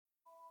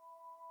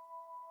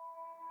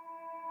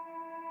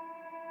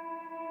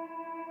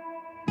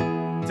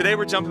Today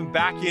we're jumping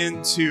back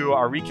into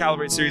our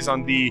Recalibrate series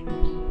on the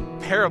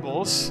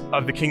parables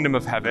of the kingdom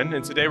of heaven.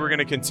 And today we're going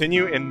to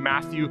continue in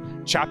Matthew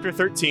chapter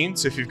 13.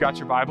 So if you've got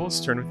your Bibles,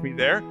 turn with me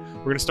there.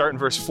 We're going to start in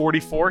verse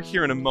 44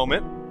 here in a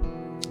moment.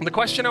 And the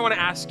question I want to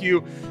ask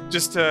you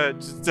just to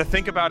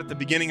think about at the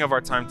beginning of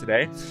our time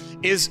today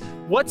is,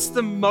 what's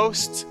the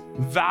most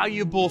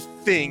valuable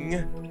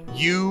thing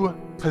you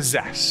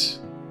possess?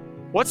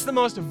 What's the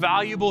most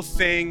valuable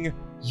thing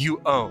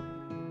you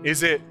own?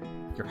 Is it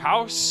your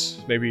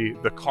house, maybe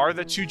the car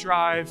that you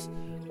drive,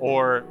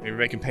 or maybe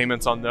making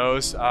payments on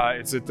those?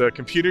 Is it the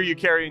computer you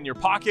carry in your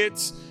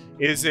pockets?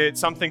 Is it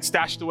something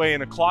stashed away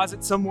in a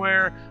closet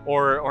somewhere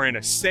or in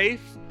a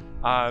safe?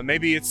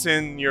 Maybe it's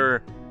in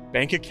your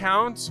bank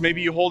account.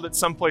 Maybe you hold it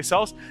someplace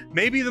else.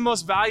 Maybe the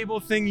most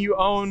valuable thing you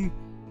own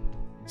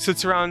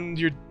sits around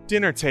your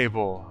dinner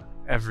table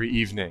every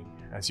evening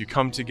as you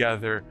come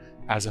together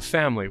as a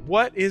family.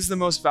 What is the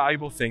most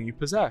valuable thing you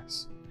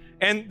possess?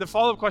 And the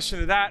follow-up question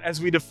to that,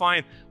 as we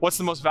define what's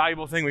the most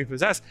valuable thing we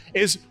possess,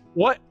 is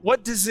what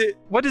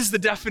is the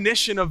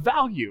definition of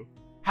value?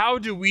 How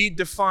do we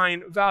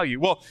define value?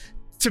 Well,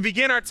 to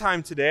begin our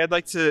time today, I'd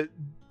like to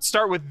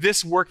start with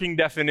this working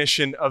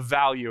definition of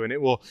value, and it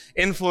will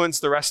influence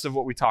the rest of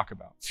what we talk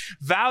about.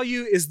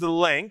 Value is the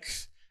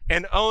length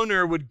an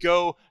owner would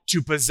go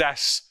to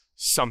possess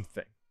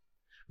something.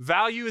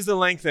 Value is the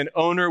length an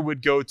owner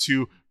would go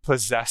to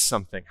possess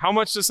something. How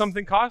much does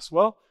something cost?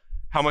 Well,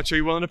 how much are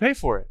you willing to pay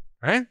for it?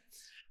 Right?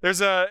 There's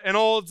an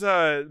old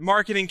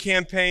marketing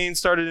campaign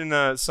started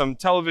in some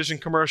television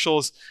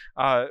commercials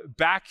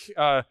back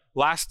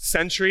last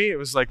century. It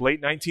was like late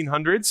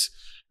 1900s,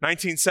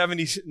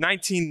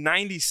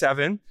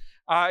 1997.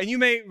 And you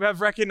may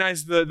have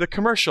recognized the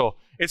commercial.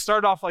 It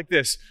started off like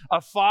this. A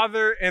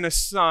father and a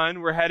son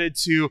were headed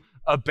to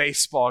a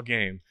baseball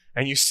game.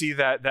 And you see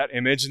that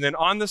image. And then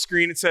on the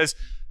screen, it says,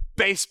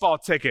 baseball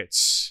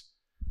tickets,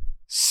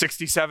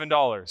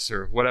 $67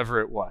 or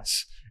whatever it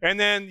was. And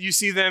then you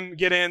see them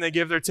get in, they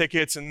give their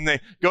tickets, and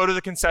they go to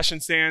the concession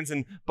stands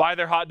and buy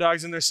their hot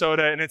dogs and their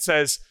soda, and it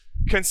says,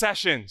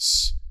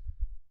 concessions,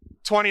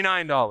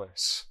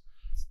 $29.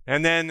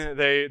 And then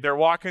they're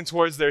walking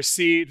towards their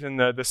seat, and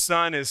the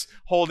son is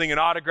holding an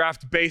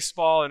autographed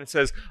baseball, and it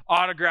says,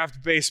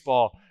 autographed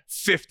baseball,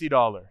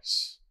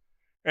 $50.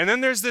 And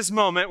then there's this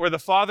moment where the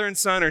father and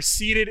son are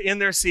seated in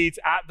their seats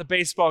at the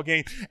baseball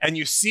game, and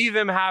you see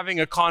them having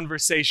a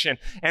conversation.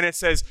 And it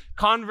says,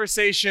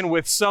 conversation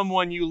with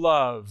someone you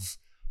love,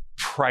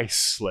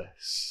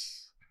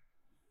 priceless.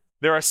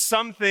 There are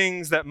some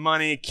things that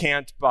money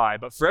can't buy,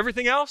 but for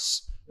everything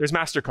else, there's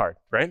MasterCard,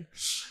 right?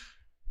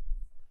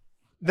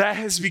 That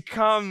has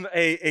become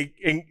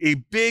a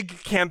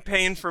big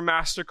campaign for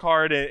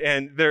MasterCard,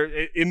 and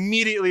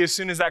immediately, as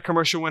soon as that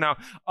commercial went out,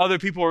 other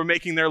people were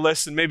making their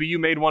lists, and maybe you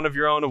made one of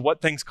your own of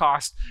what things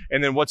cost,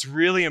 and then what's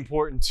really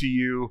important to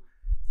you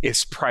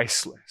is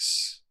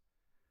priceless.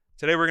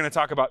 Today, we're going to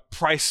talk about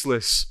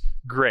priceless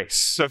grace.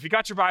 So if you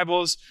got your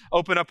Bibles,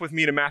 open up with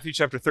me to Matthew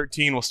chapter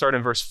 13. We'll start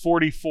in verse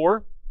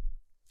 44.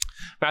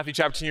 Matthew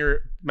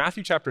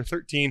chapter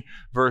 13,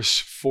 verse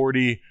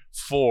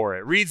 44.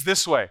 It reads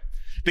this way.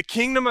 The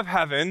kingdom of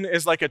heaven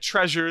is like a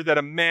treasure that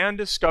a man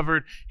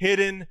discovered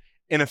hidden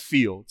in a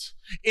field.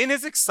 In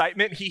his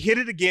excitement, he hid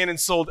it again and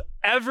sold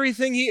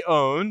everything he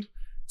owned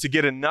to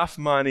get enough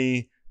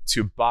money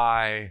to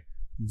buy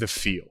the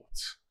field.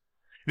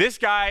 This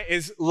guy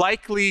is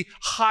likely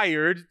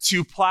hired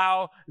to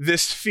plow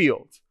this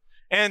field.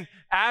 And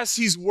as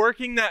he's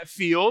working that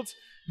field,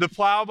 the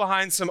plow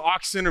behind some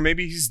oxen, or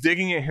maybe he's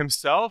digging it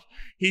himself,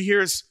 he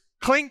hears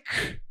clink.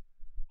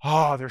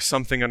 Oh, there's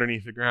something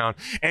underneath the ground.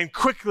 And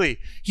quickly,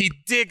 he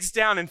digs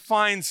down and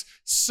finds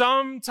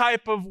some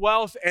type of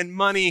wealth and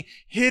money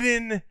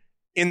hidden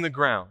in the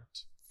ground.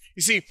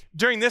 You see,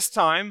 during this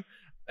time,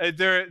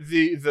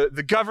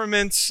 the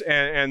governments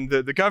and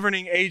the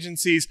governing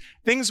agencies,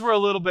 things were a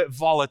little bit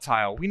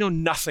volatile. We know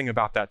nothing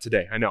about that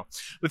today, I know.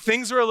 But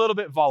things were a little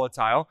bit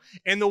volatile.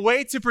 And the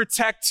way to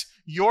protect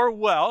your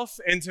wealth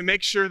and to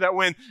make sure that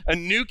when a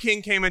new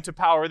king came into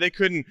power, they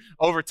couldn't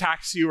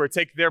overtax you or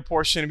take their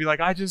portion and be like,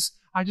 I just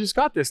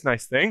got this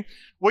nice thing.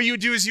 What you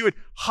would do is you would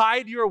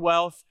hide your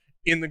wealth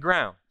in the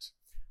ground.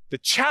 The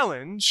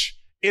challenge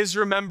is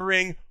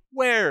remembering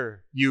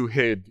where you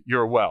hid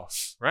your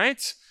wealth,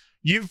 right?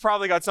 You've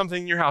probably got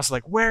something in your house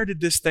like, where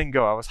did this thing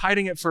go? I was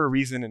hiding it for a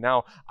reason and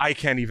now I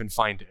can't even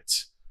find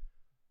it.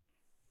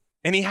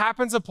 And he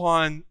happens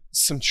upon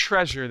some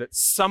treasure that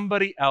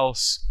somebody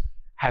else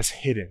has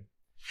hidden.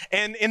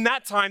 And in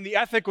that time, the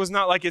ethic was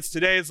not like it's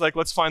today. It's like,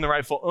 let's find the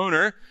rightful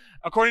owner.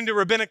 According to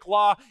rabbinic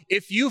law,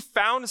 if you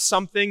found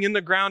something in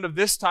the ground of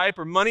this type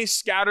or money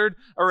scattered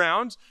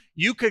around,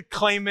 you could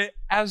claim it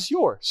as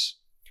yours.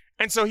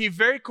 And so he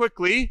very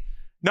quickly,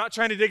 not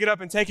trying to dig it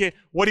up and take it,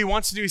 what he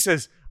wants to do, he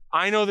says,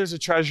 I know there's a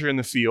treasure in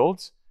the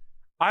field.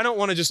 I don't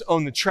want to just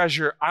own the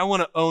treasure. I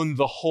want to own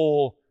the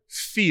whole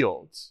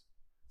field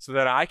so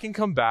that I can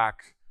come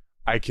back,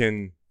 I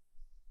can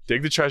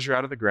dig the treasure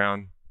out of the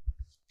ground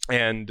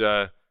and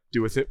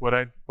do with it what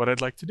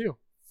I'd like to do.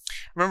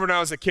 remember when I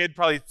was a kid,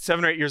 probably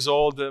 7 or 8 years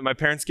old, my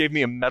parents gave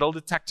me a metal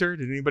detector.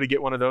 Did anybody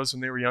get one of those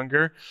when they were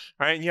younger?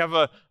 All right, and you have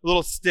a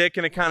little stick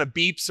and it kind of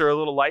beeps or a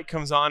little light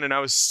comes on, and I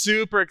was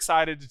super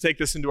excited to take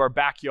this into our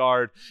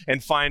backyard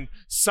and find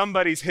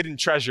somebody's hidden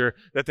treasure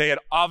that they had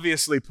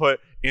obviously put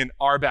in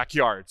our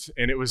backyard,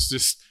 and it was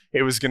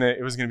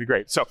gonna be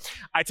great. So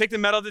I take the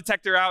metal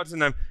detector out,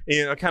 and I'm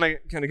kind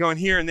of going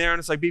here and there, and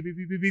it's like beep beep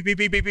beep beep beep beep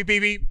beep beep beep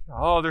beep beep.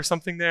 Oh, there's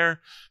something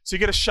there. So you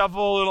get a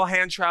shovel, a little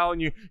hand trowel,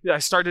 and I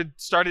started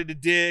to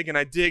dig, and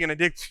I dig and I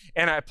dig,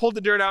 and I pulled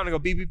the dirt out and I go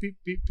beep beep beep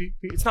beep beep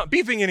beep. It's not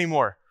beeping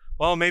anymore.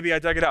 Well, maybe I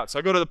dug it out. So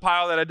I go to the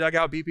pile that I dug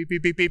out, beep beep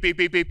beep beep beep beep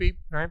beep beep beep.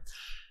 All right.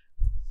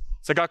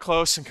 So I got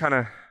close and kind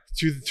of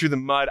through the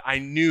mud, I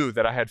knew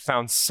that I had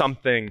found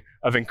something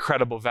of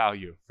incredible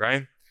value,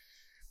 right?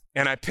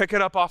 And I pick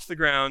it up off the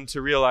ground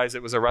to realize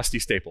it was a rusty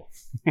staple.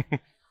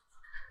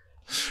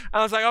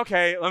 I was like,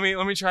 okay, let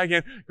me try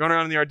again. Going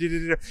around in the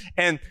yard,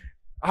 and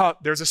oh,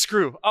 there's a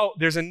screw. Oh,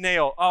 there's a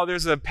nail. Oh,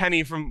 there's a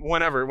penny from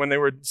whenever, when they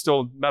were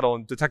still metal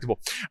and detectable.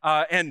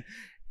 And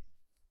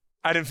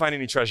I didn't find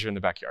any treasure in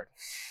the backyard.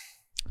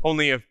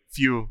 Only a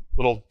few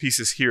little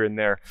pieces here and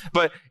there.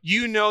 But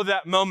you know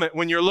that moment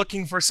when you're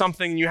looking for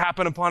something and you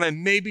happen upon it,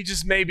 and maybe,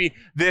 just maybe,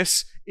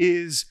 this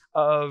is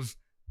of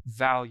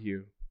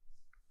value.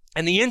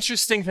 And the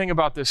interesting thing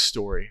about this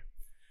story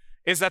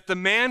is that the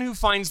man who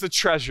finds the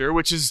treasure,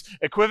 which is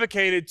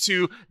equivocated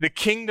to the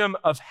kingdom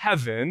of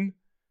heaven,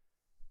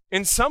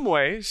 in some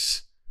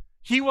ways,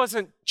 he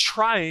wasn't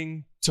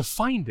trying to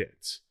find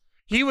it.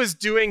 He was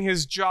doing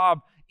his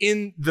job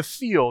in the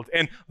field.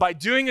 And by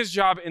doing his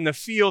job in the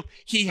field,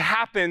 he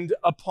happened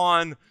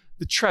upon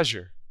the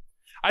treasure.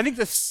 I think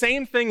the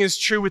same thing is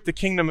true with the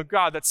kingdom of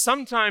God, that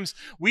sometimes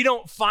we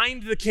don't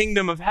find the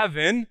kingdom of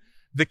heaven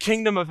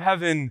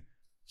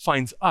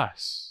finds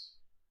us.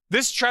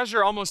 This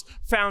treasure almost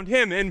found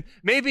him. And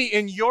maybe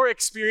in your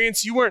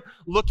experience, you weren't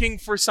looking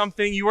for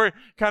something. You weren't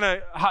kind of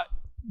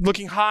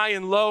looking high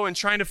and low and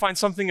trying to find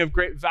something of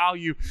great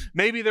value.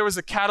 Maybe there was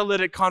a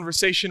catalytic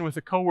conversation with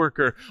a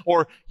coworker,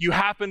 or you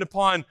happened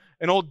upon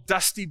an old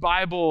dusty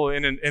Bible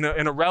in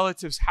a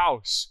relative's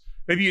house.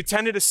 Maybe you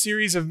attended a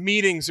series of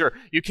meetings, or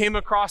you came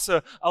across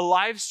a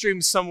live stream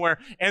somewhere,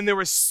 and there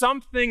was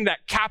something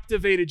that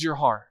captivated your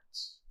heart.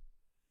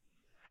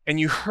 And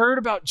you heard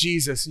about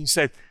Jesus, and you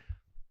said,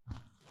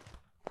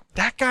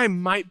 that guy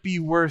might be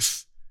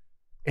worth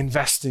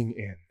investing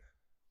in.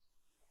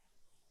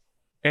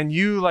 And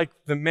you, like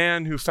the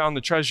man who found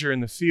the treasure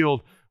in the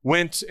field,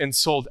 went and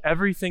sold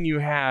everything you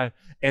had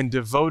and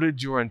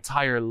devoted your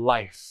entire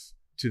life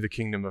to the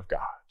kingdom of God.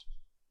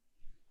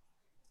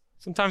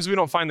 Sometimes we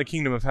don't find the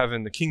kingdom of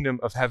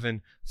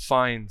heaven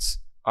finds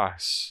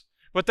us.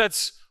 But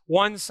that's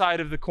one side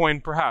of the coin,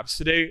 perhaps.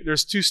 Today,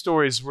 there's two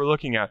stories we're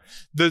looking at.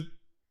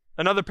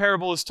 Another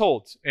parable is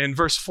told in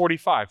verse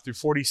 45 through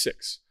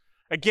 46.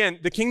 Again,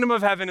 the kingdom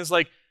of heaven is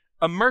like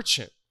a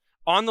merchant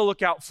on the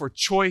lookout for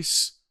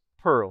choice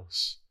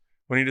pearls.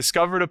 When he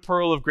discovered a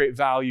pearl of great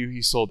value,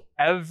 he sold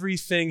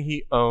everything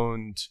he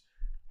owned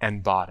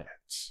and bought it.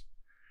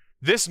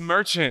 This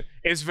merchant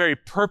is very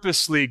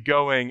purposely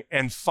going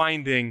and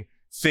finding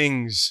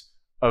things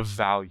of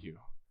value.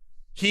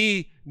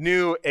 He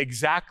knew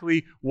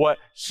exactly what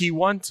he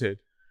wanted.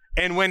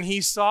 And when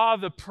he saw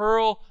the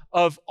pearl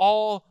of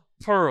all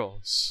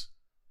pearls,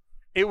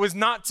 it was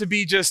not to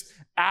be just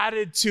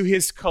added to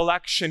his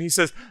collection. He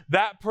says,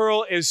 that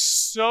pearl is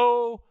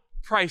so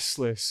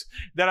priceless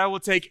that I will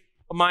take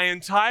my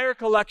entire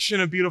collection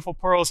of beautiful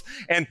pearls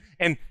and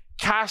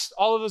cast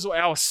all of those away.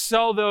 I will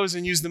sell those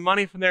and use the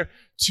money from there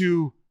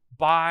to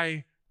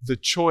buy the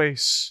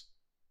choice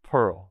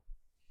pearl.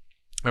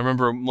 I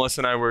remember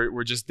Melissa and I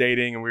were just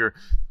dating, and we were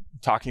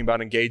talking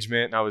about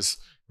engagement, and I was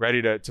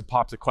ready to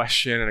pop the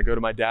question, and I go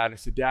to my dad and I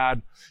said,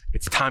 Dad,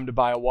 it's time to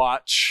buy a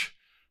watch.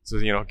 So,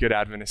 good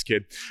Adventist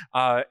kid.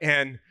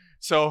 And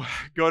so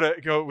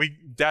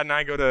Dad and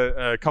I go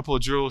to a couple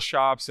of jewel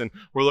shops, and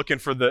we're looking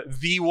for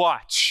the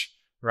watch,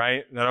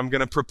 right, that I'm going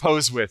to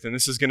propose with. And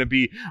this is going to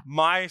be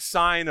my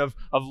sign of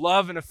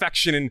love and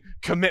affection and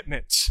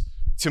commitment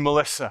to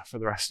Melissa for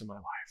the rest of my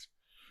life.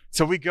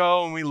 So we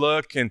go and we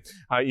look, and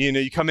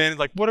you come in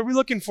like, what are we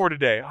looking for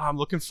today? Oh, I'm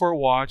looking for a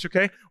watch.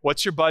 Okay,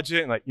 what's your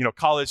budget? And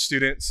college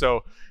student.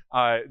 So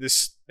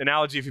this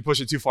analogy, if you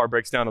push it too far,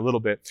 breaks down a little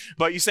bit.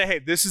 But you say, hey,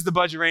 this is the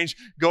budget range.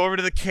 Go over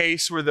to the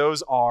case where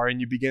those are, and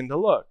you begin to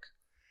look.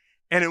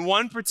 And in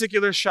one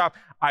particular shop,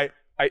 I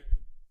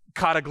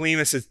caught a gleam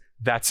that says,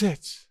 that's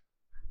it.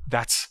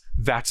 That's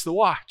the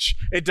watch.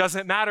 It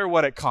doesn't matter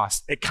what it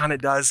costs. It kind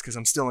of does because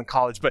I'm still in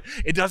college, but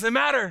it doesn't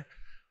matter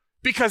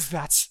because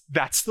that's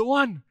the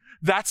one.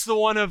 That's the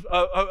one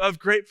of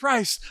great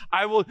price.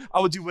 I will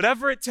do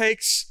whatever it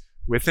takes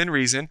within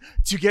reason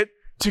to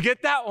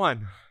get that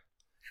one.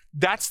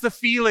 That's the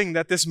feeling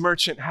that this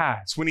merchant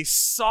has when he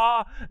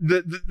saw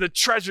the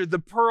treasure, the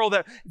pearl.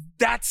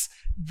 That's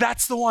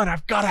the one.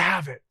 I've got to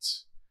have it.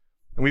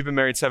 And we've been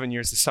married 7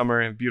 years this summer,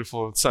 and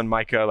beautiful son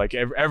Micah. Like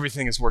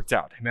everything has worked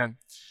out. Amen.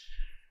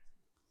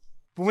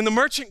 But when the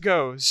merchant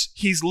goes,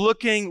 he's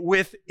looking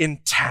with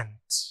intent.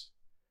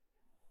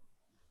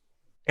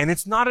 And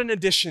it's not an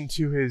addition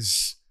to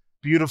his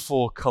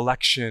beautiful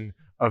collection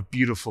of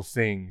beautiful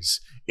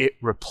things. It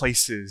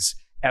replaces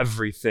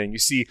everything. You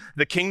see,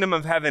 the kingdom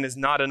of heaven is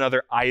not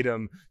another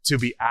item to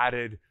be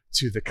added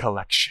to the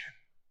collection.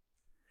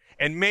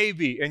 And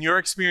maybe in your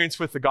experience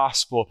with the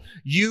gospel,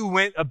 you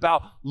went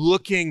about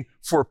looking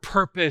for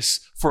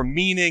purpose, for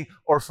meaning,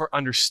 or for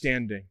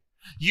understanding.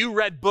 You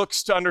read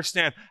books to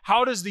understand,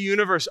 how does the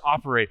universe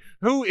operate?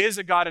 Who is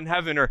a God in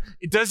heaven? Or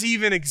does he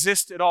even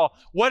exist at all?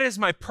 What is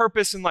my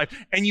purpose in life?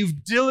 And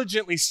you've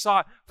diligently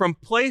sought from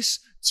place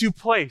to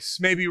place,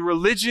 maybe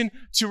religion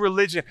to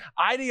religion,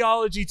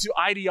 ideology to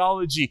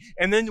ideology.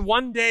 And then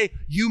one day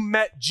you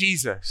met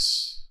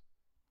Jesus.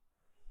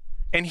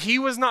 And he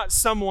was not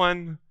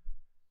someone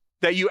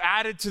that you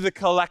added to the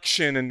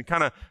collection and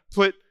kind of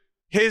put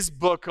his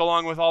book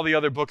along with all the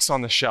other books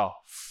on the shelf.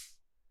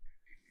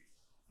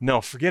 No,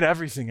 forget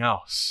everything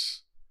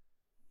else.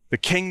 The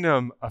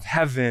kingdom of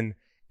heaven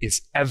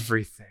is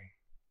everything.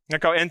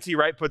 Like how N.T.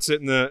 Wright puts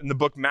it in the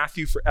book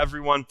Matthew for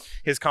Everyone,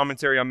 his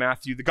commentary on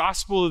Matthew. The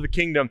gospel of the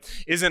kingdom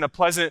isn't a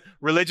pleasant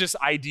religious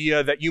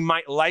idea that you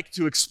might like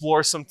to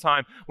explore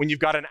sometime when you've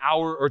got an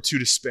hour or two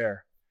to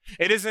spare.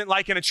 It isn't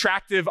like an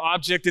attractive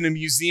object in a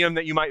museum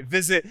that you might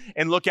visit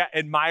and look at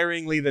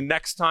admiringly the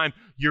next time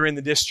you're in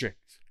the district.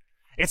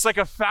 It's like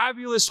a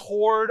fabulous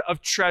hoard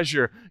of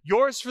treasure,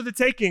 yours for the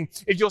taking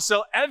if you'll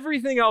sell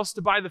everything else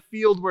to buy the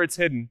field where it's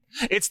hidden.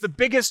 It's the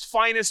biggest,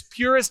 finest,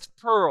 purest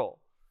pearl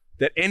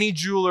that any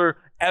jeweler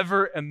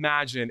ever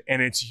imagined,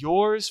 and it's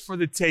yours for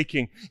the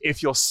taking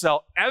if you'll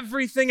sell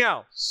everything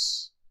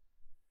else,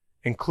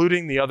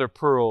 including the other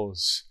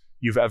pearls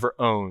you've ever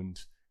owned,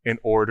 in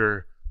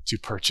order to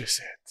purchase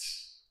it.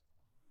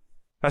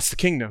 That's the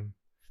kingdom.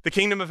 The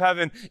kingdom of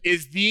heaven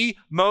is the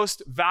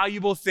most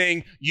valuable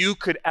thing you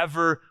could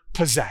ever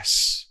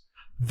possess.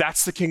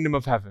 That's the kingdom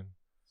of heaven.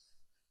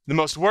 The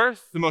most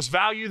worth, the most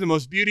value, the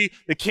most beauty.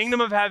 The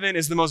kingdom of heaven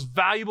is the most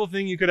valuable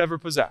thing you could ever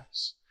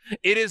possess.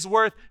 It is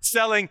worth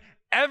selling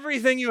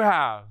everything you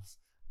have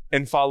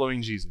and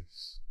following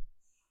Jesus.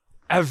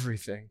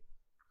 Everything.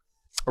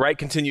 Wright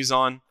continues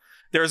on.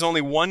 There is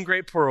only one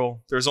great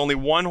pearl. There is only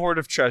one hoard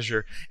of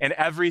treasure, and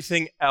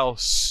everything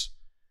else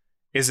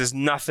is as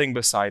nothing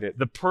beside it.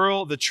 The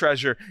pearl, the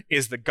treasure,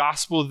 is the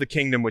gospel of the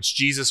kingdom, which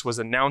Jesus was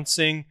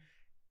announcing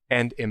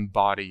and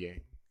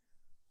embodying.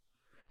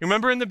 You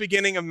remember in the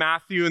beginning of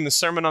Matthew, in the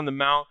Sermon on the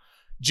Mount,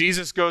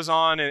 Jesus goes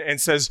on and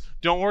says,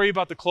 don't worry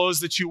about the clothes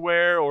that you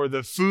wear or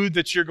the food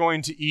that you're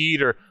going to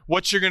eat or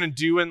what you're going to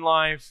do in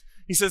life.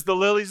 He says the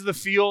lilies of the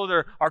field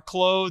are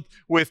clothed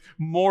with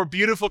more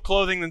beautiful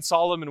clothing than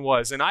Solomon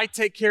was. And I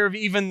take care of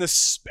even the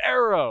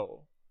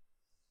sparrow.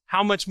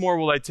 How much more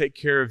will I take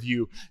care of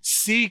you?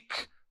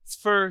 Seek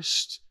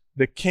first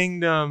the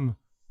kingdom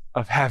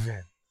of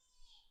heaven.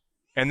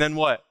 And then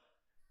what?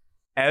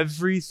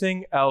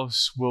 Everything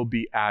else will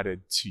be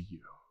added to you.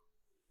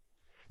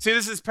 See,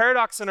 this is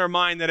paradox in our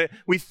mind that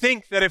we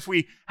think that if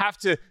we have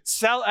to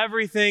sell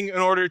everything in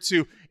order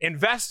to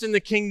invest in the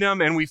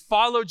kingdom and we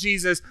follow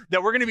Jesus,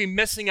 that we're going to be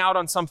missing out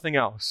on something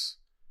else.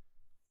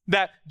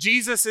 That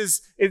Jesus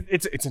is,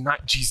 he's a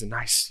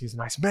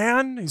nice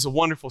man. He's a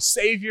wonderful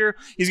savior.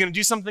 He's going to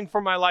do something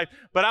for my life.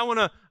 But I want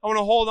to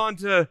hold on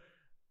to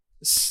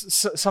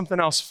something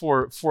else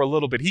for a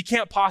little bit. He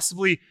can't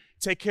possibly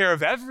take care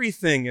of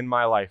everything in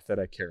my life that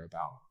I care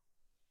about.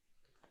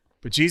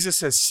 But Jesus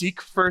says, seek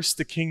first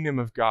the kingdom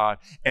of God,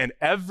 and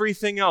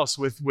everything else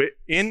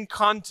in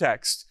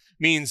context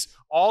means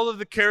all of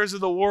the cares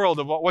of the world,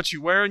 of what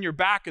you wear on your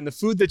back and the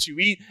food that you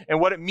eat and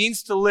what it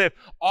means to live.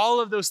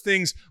 All of those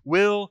things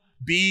will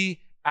be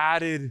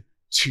added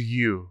to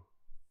you.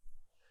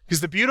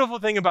 Because the beautiful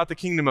thing about the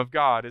kingdom of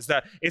God is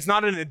that it's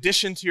not an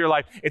addition to your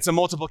life, it's a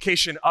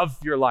multiplication of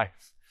your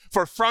life.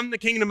 For from the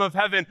kingdom of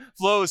heaven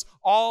flows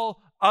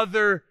all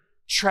other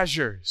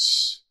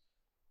treasures.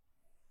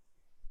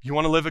 You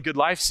want to live a good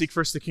life? Seek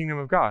first the kingdom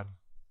of God.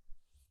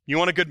 You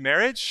want a good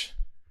marriage?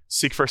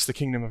 Seek first the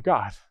kingdom of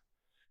God.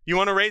 You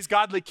want to raise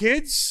godly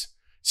kids?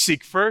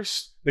 Seek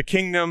first the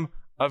kingdom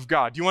of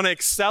God. You want to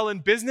excel in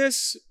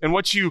business and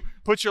what you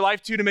put your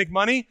life to make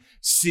money?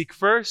 Seek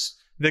first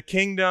the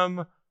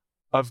kingdom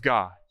of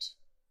God.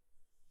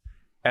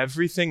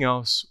 Everything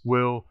else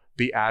will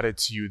be added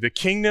to you. The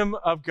kingdom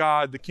of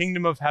God, the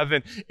kingdom of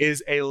heaven,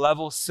 is a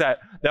level set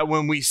that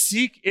when we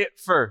seek it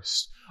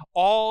first,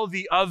 all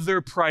the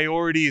other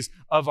priorities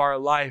of our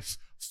life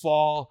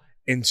fall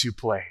into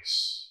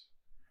place.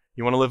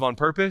 You want to live on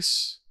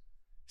purpose?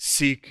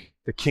 Seek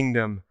the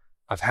kingdom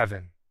of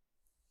heaven.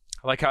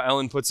 I like how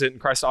Ellen puts it in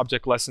Christ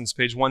Object Lessons,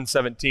 page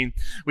 117.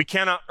 We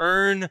cannot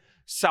earn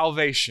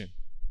salvation,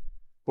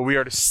 but we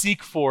are to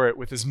seek for it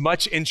with as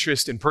much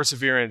interest and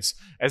perseverance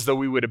as though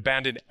we would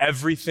abandon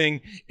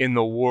everything in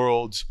the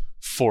world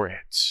for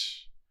it.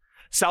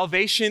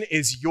 Salvation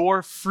is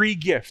your free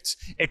gift.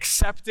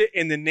 Accept it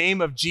in the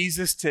name of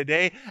Jesus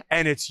today,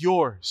 and it's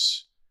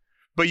yours.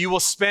 But you will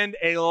spend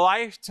a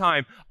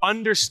lifetime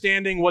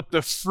understanding what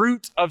the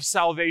fruit of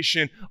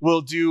salvation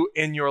will do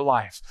in your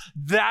life.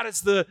 That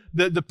is the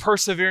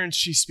perseverance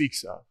she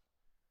speaks of.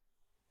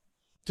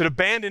 to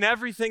abandon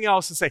everything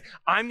else and say,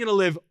 I'm going to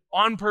live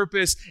on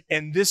purpose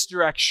in this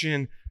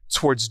direction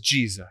towards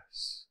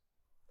Jesus.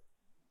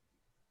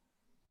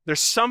 There's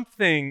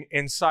something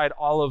inside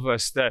all of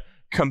us that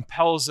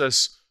compels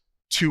us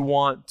to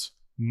want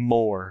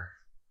more.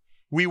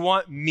 We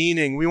want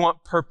meaning, we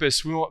want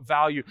purpose, we want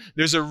value.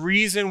 There's a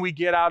reason we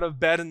get out of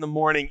bed in the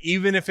morning,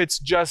 even if it's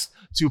just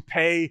to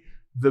pay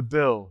the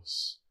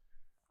bills.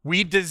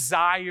 We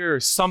desire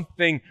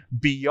something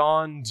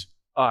beyond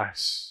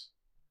us.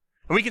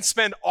 And we can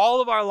spend all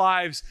of our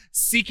lives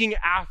seeking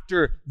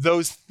after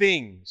those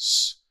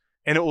things,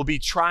 and it will be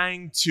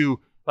trying to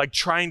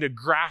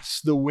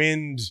grasp the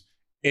wind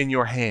in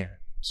your hand.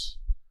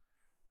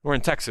 We're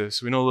in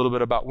Texas. We know a little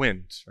bit about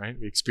wind, right?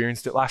 We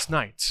experienced it last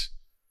night.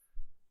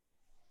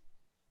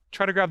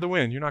 Try to grab the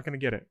wind. You're not going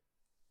to get it.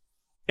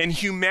 And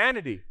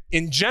humanity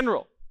in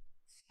general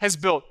has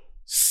built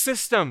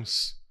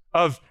systems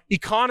of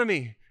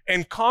economy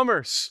and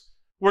commerce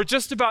where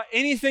just about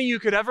anything you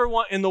could ever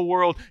want in the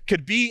world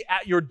could be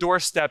at your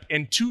doorstep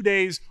in 2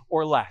 days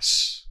or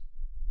less.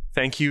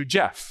 Thank you,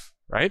 Jeff,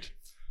 right?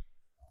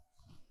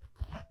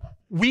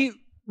 We're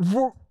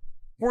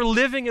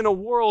living in a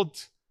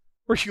world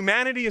where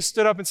humanity has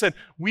stood up and said,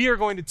 we are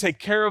going to take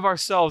care of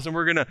ourselves and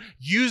we're going to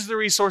use the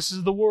resources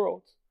of the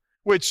world,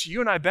 which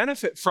you and I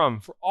benefit from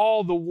for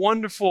all the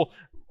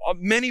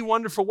many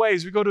wonderful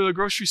ways. We go to the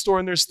grocery store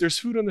and there's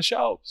food on the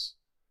shelves.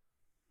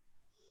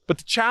 But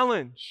the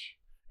challenge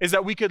is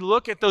that we could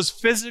look at those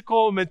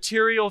physical,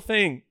 material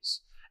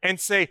things and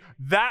say,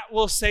 that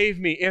will save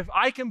me. If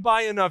I can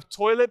buy enough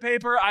toilet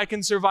paper, I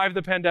can survive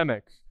the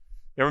pandemic.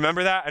 You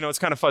remember that? I know it's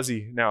kind of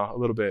fuzzy now a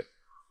little bit.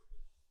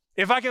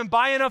 If I can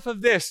buy enough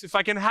of this, if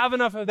I can have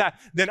enough of that,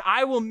 then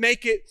I will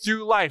make it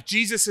through life.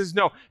 Jesus says,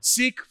 no,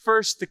 seek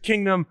first the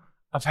kingdom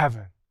of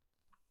heaven.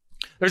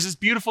 There's this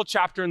beautiful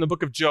chapter in the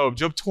book of Job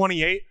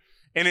 28,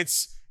 and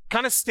it's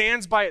kind of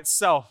stands by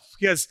itself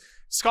because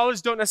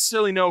scholars don't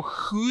necessarily know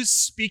who's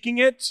speaking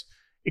it.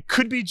 It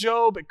could be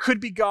Job, it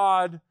could be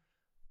God,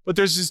 but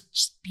there's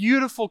this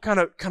beautiful kind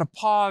of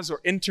pause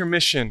or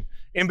intermission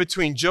in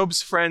between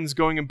Job's friends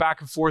going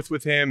back and forth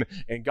with him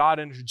and God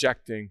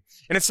interjecting.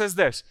 And it says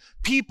this,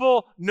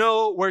 people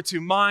know where to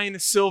mine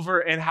silver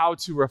and how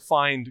to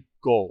refine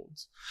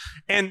gold.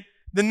 And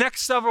the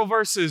next several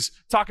verses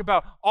talk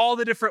about all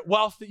the different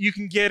wealth that you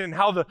can get and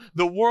how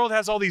the world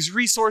has all these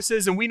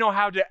resources and we know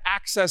how to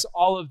access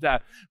all of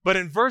that. But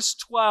in verse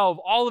 12,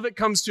 all of it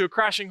comes to a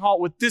crashing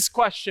halt with this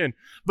question,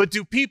 but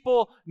do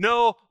people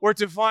know where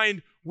to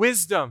find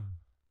wisdom?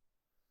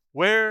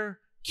 Where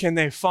can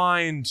they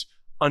find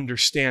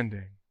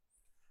understanding?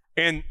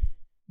 And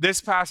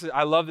this passage,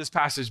 I love this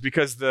passage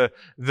because the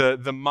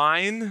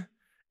mine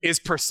is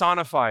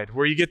personified,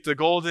 where you get the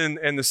gold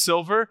and the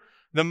silver.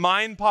 The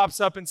mine pops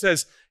up and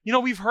says,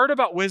 we've heard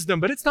about wisdom,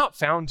 but it's not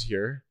found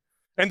here.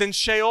 And then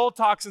Sheol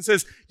talks and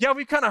says, yeah,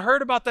 we've kind of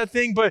heard about that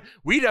thing, but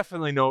we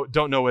definitely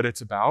don't know what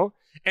it's about.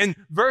 And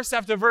verse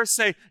after verse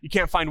say, you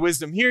can't find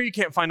wisdom here, you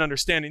can't find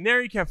understanding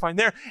there, you can't find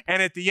there.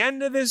 And at the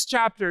end of this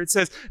chapter, it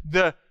says,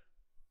 the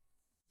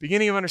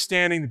beginning of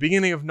understanding, the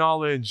beginning of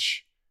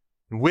knowledge,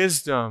 and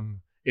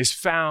wisdom is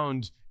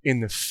found in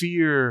the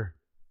fear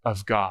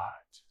of God.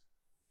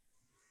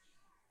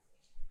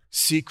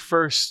 Seek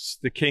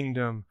first the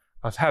kingdom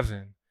of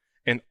heaven,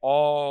 and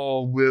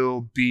all will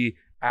be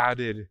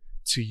added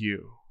to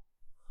you.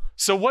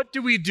 So what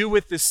do we do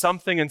with this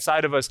something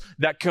inside of us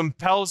that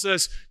compels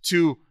us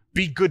to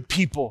be good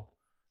people,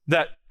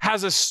 that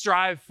has us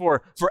strive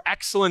for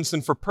excellence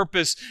and for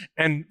purpose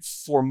and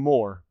for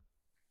more?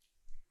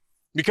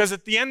 Because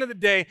at the end of the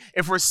day,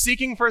 if we're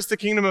seeking first the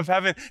kingdom of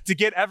heaven to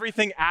get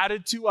everything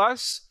added to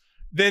us,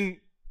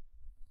 then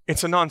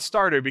it's a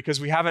non-starter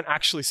because we haven't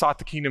actually sought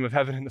the kingdom of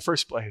heaven in the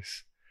first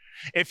place.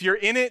 If you're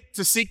in it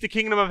to seek the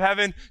kingdom of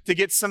heaven, to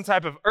get some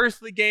type of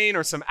earthly gain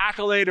or some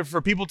accolade or for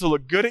people to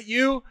look good at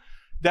you,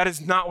 that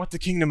is not what the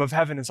kingdom of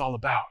heaven is all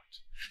about.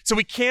 So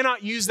we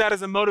cannot use that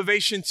as a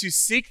motivation to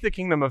seek the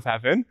kingdom of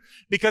heaven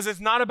because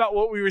it's not about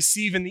what we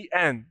receive in the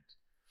end.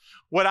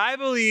 What I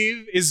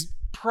believe is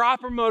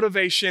proper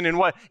motivation and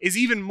what is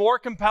even more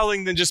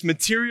compelling than just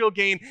material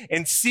gain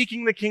and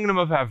seeking the kingdom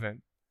of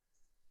heaven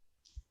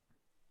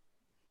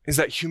is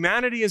that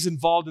humanity is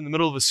involved in the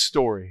middle of a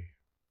story.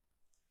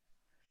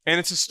 And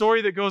it's a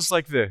story that goes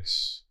like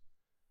this.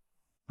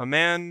 A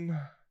man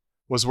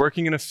was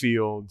working in a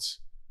field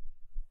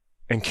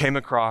and came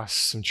across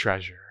some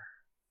treasure.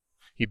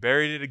 He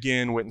buried it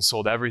again, went and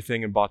sold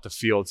everything and bought the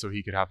field so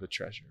he could have the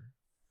treasure.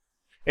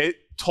 It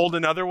told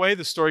another way,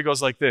 the story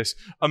goes like this.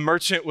 A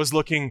merchant was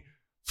looking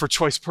for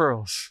choice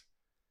pearls.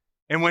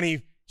 And when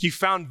he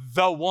found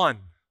the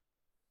one,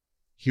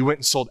 he went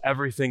and sold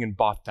everything and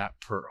bought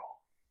that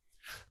pearl.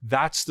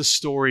 That's the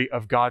story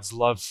of God's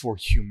love for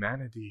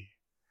humanity.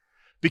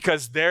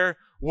 Because there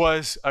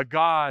was a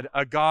God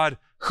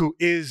who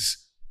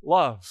is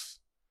love,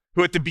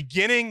 who at the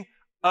beginning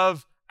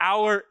of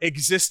our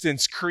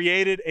existence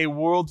created a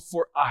world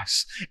for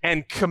us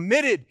and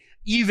committed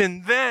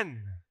even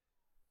then,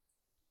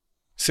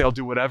 say, I'll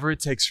do whatever it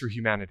takes for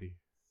humanity.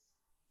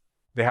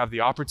 They have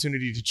the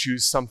opportunity to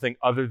choose something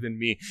other than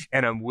me.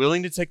 And I'm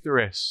willing to take the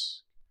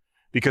risk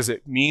because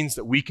it means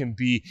that we can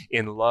be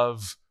in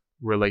love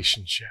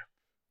relationship.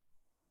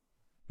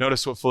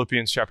 Notice what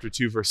Philippians chapter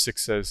 2, verse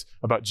 6 says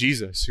about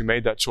Jesus, who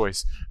made that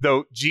choice.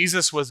 Though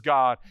Jesus was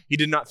God, he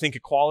did not think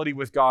equality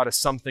with God as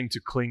something to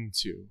cling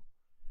to.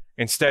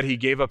 Instead, he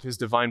gave up his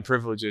divine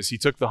privileges. He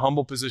took the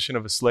humble position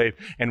of a slave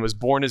and was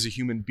born as a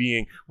human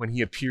being when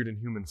he appeared in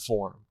human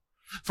form.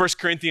 1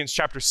 Corinthians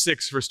chapter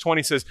 6, verse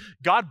 20 says,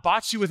 God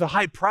bought you with a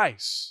high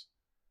price.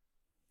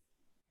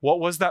 What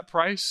was that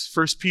price?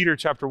 1 Peter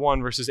chapter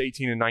 1, verses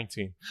 18 and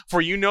 19. For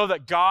you know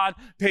that God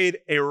paid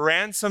a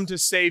ransom to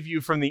save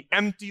you from the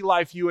empty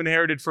life you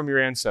inherited from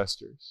your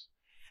ancestors.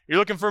 You're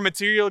looking for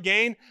material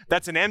gain?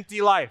 That's an empty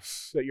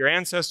life that your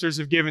ancestors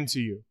have given to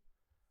you.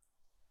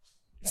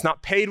 It's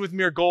not paid with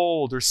mere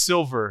gold or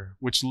silver,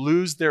 which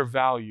lose their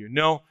value.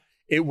 No,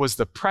 it was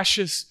the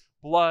precious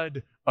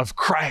blood of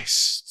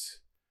Christ,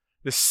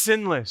 the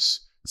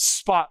sinless,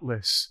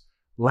 spotless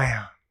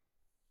Lamb.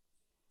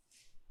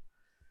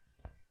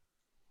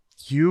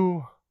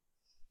 You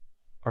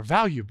are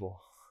valuable.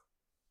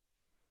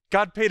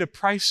 God paid a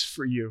price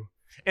for you.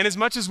 And as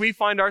much as we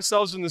find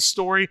ourselves in the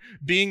story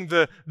being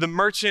the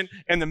merchant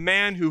and the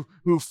man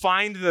who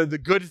find the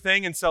good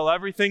thing and sell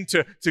everything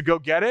to go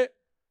get it,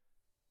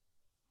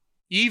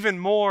 even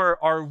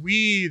more are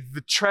we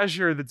the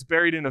treasure that's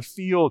buried in a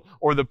field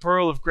or the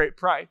pearl of great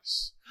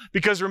price.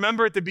 Because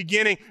remember at the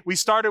beginning, we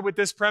started with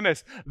this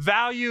premise.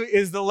 Value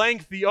is the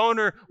length the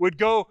owner would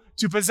go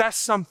to possess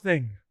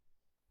something.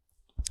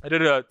 I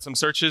did some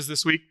searches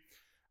this week,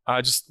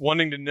 just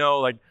wanting to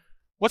know,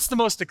 what's the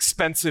most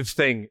expensive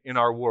thing in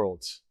our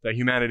world that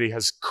humanity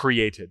has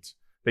created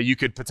that you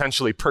could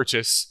potentially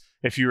purchase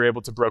if you were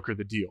able to broker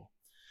the deal?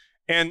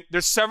 And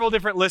there's several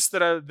different lists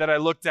that I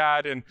looked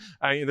at, and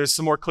there's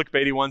some more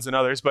clickbaity ones than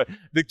others. But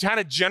the kind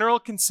of general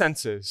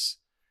consensus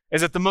is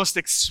that the most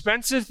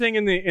expensive thing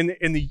in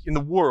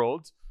the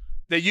world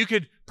that you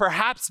could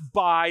perhaps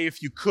buy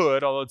if you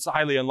could, although it's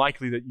highly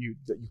unlikely that you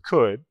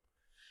could,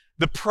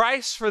 the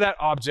price for that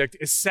object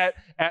is set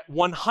at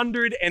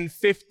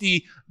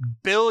 $150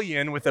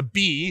 billion with a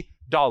B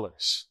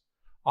dollars.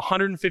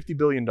 $150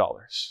 billion.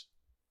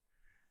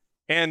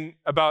 And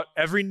about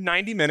every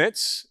 90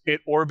 minutes, it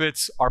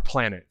orbits our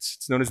planet.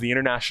 It's known as the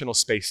International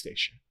Space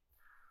Station.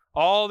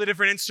 All the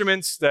different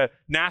instruments that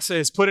NASA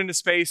has put into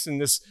space in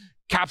this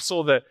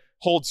capsule that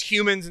holds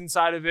humans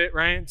inside of it,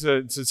 right,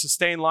 to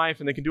sustain life,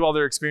 and they can do all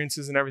their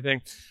experiences and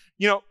everything.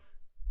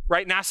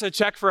 Write NASA a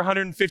check for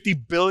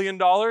 $150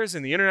 billion,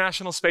 and the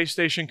International Space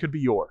Station could be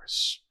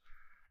yours.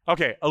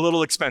 Okay, a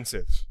little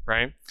expensive,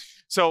 right?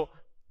 So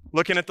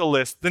looking at the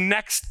list, the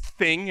next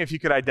thing, if you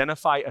could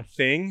identify a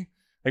thing,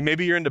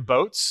 maybe you're into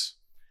boats.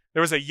 There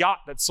was a yacht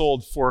that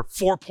sold for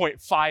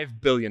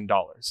 $4.5 billion.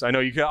 I know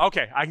you can,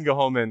 I can go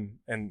home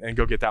and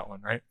go get that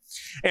one, right?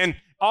 And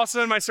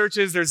also in my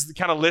searches, there's the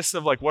kind of list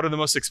of what are the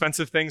most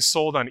expensive things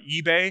sold on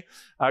eBay.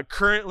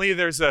 Currently,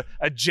 there's a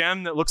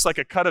gem that looks like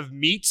a cut of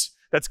meat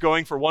that's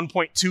going for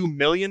 $1.2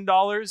 million,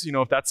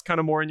 if that's kind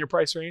of more in your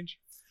price range.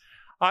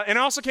 And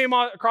I also came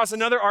across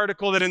another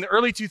article that in the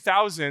early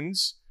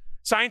 2000s,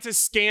 scientists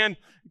scanned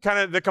kind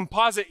of the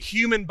composite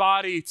human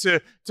body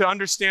to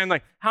understand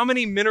how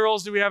many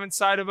minerals do we have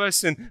inside of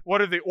us and what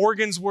are the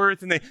organs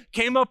worth, and they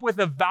came up with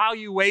a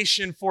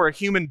valuation for a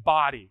human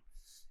body.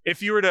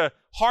 If you were to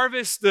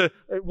harvest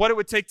what it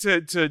would take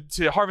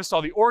to harvest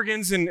all the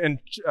organs and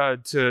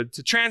to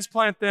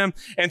transplant them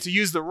and to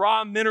use the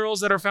raw minerals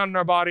that are found in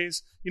our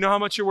bodies, you know how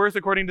much you're worth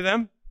according to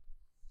them?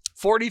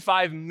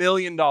 $45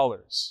 million.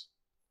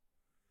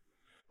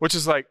 Which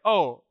is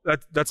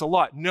that's a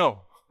lot.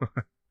 No.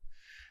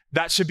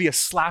 That should be a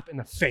slap in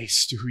the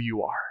face to who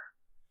you are.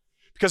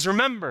 Because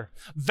remember,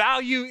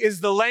 value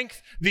is the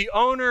length the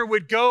owner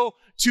would go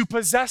to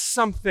possess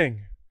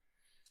something.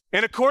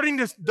 And according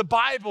to the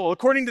Bible,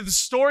 according to the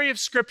story of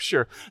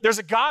Scripture, there's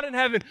a God in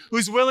heaven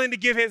who's willing to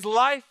give his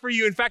life for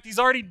you. In fact, he's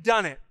already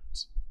done it.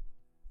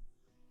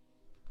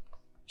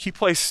 He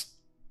placed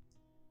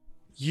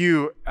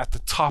you at the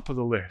top of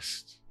the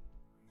list.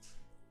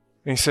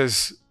 And he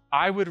says,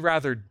 I would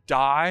rather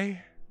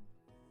die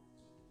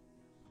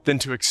than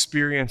to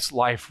experience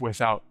life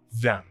without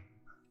them.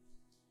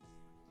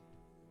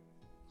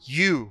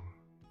 You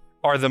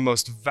are the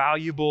most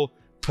valuable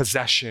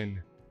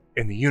possession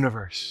in the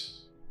universe.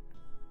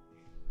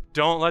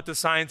 Don't let the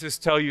scientists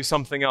tell you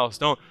something else.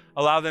 Don't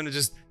allow them to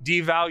just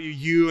devalue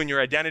you and your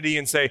identity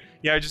and say,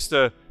 yeah, just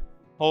a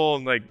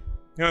whole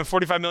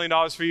 $45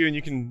 million for you and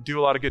you can do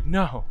a lot of good.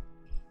 No.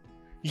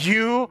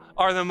 You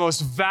are the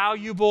most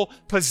valuable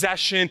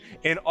possession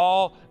in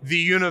all the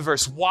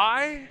universe.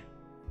 Why?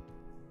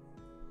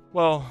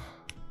 Well,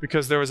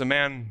 because there was a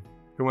man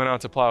who went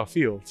out to plow a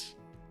field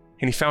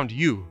and he found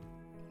you.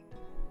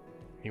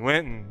 He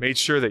went and made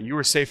sure that you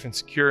were safe and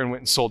secure and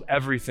went and sold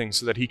everything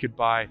so that he could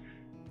buy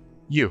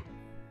you.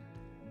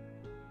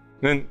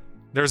 Then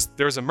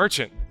there's a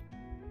merchant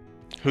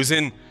who's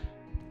in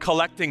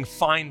collecting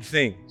fine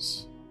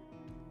things.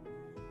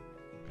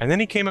 And then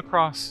he came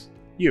across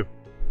you.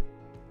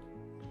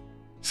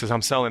 Says,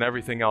 I'm selling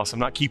everything else. I'm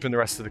not keeping the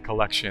rest of the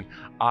collection.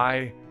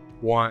 I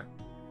want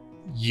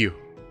you.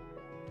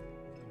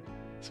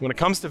 So when it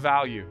comes to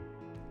value,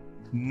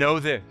 know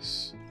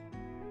this.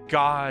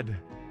 God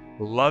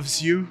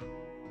loves you.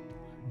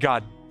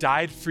 God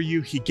died for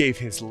you. He gave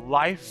his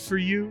life for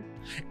you.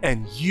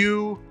 And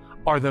you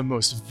are the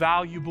most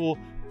valuable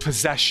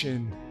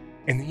possession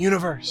in the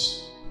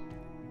universe.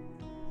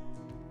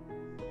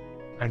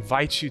 I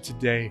invite you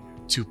today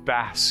to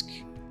bask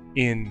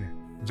in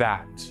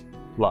that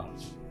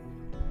love.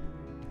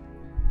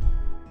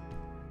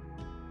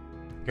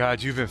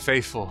 God, you've been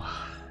faithful,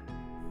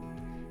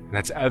 and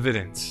that's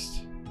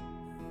evidenced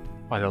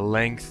by the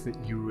length that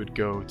you would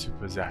go to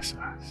possess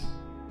us.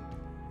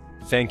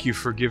 Thank you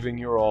for giving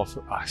your all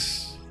for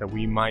us, that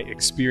we might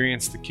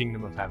experience the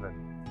kingdom of heaven.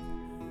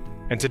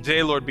 And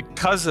today, Lord,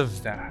 because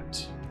of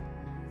that,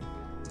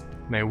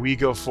 may we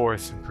go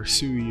forth and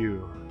pursue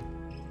you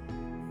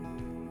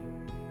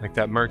like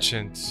that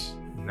merchant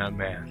and that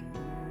man.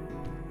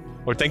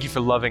 Lord, thank you for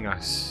loving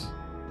us,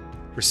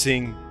 for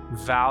seeing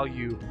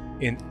value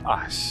in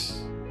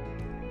us.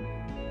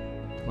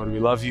 Lord, we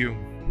love you.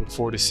 Look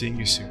forward to seeing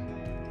you soon.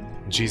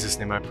 In Jesus'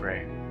 name I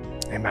pray.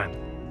 Amen.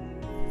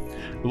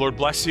 The Lord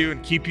bless you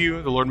and keep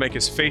you. The Lord make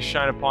his face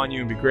shine upon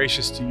you and be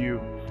gracious to you.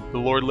 The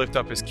Lord lift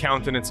up his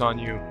countenance on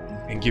you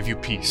and give you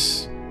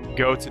peace.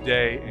 Go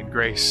today in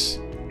grace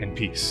and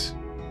peace.